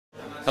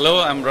Hello,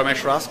 I'm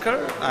Ramesh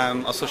Rashkar.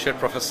 I'm Associate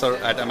Professor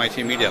at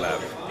MIT Media Lab.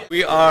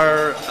 We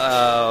are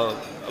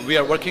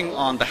working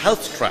on the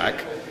health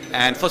track,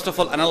 and first of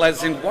all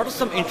analyzing what are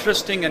some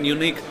interesting and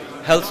unique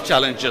health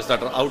challenges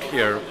that are out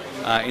here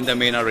in the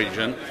MENA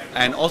region,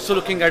 and also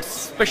looking at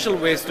special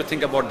ways to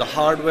think about the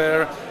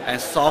hardware and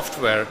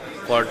software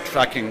for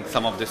tracking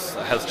some of these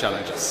health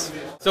challenges.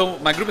 So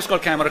my group is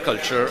called Camera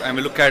Culture, and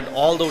we look at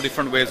all the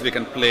different ways we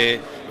can play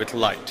with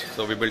light.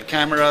 So we build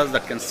cameras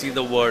that can see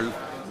the world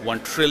 1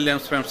 trillion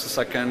frames per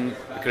second.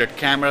 We create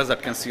cameras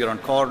that can see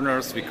around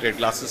corners. We create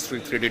glasses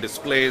through 3D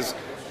displays.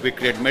 We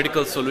create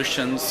medical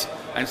solutions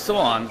and so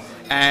on.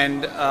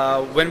 And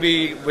when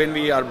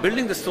we are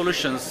building the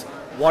solutions,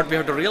 what we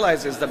have to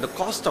realize is that the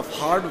cost of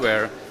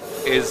hardware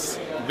is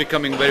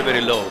becoming very,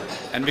 very low.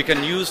 And we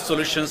can use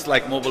solutions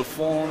like mobile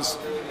phones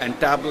and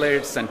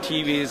tablets and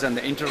TVs and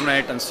the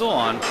internet and so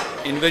on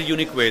in very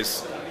unique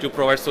ways to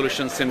provide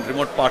solutions in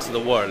remote parts of the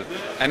world.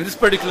 And in this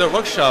particular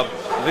workshop,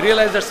 we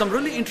realized there's some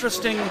really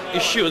interesting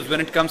issues when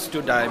it comes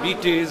to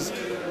diabetes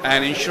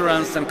and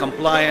insurance and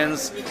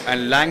compliance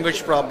and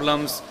language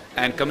problems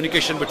and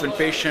communication between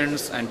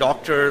patients and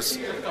doctors,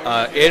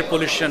 air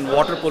pollution,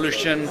 water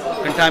pollution,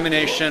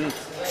 contamination,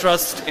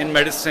 trust in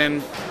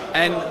medicine.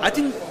 And I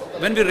think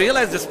when we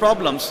realized these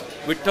problems,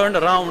 we turned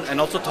around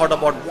and also thought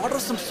about what are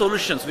some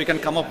solutions we can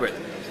come up with.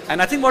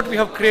 And I think what we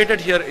have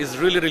created here is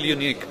really, really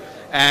unique.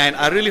 And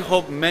I really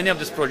hope many of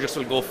these projects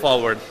will go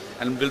forward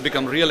and will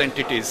become real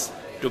entities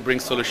to bring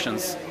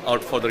solutions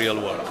out for the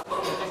real world.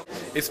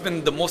 It's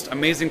been the most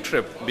amazing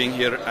trip being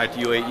here at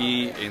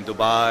UAE, in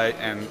Dubai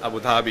and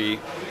Abu Dhabi,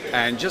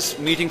 and just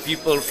meeting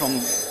people from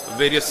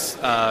various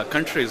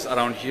countries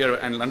around here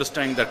and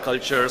understanding their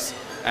cultures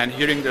and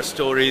hearing their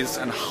stories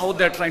and how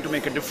they're trying to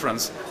make a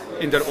difference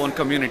in their own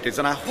communities.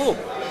 And I hope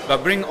by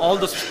bringing all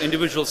those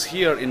individuals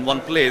here in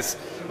one place,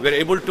 we're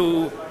able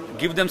to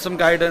give them some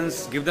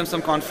guidance, give them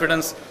some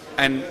confidence,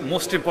 and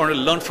most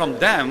importantly, learn from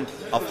them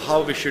of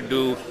how we should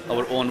do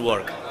our own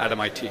work at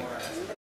MIT.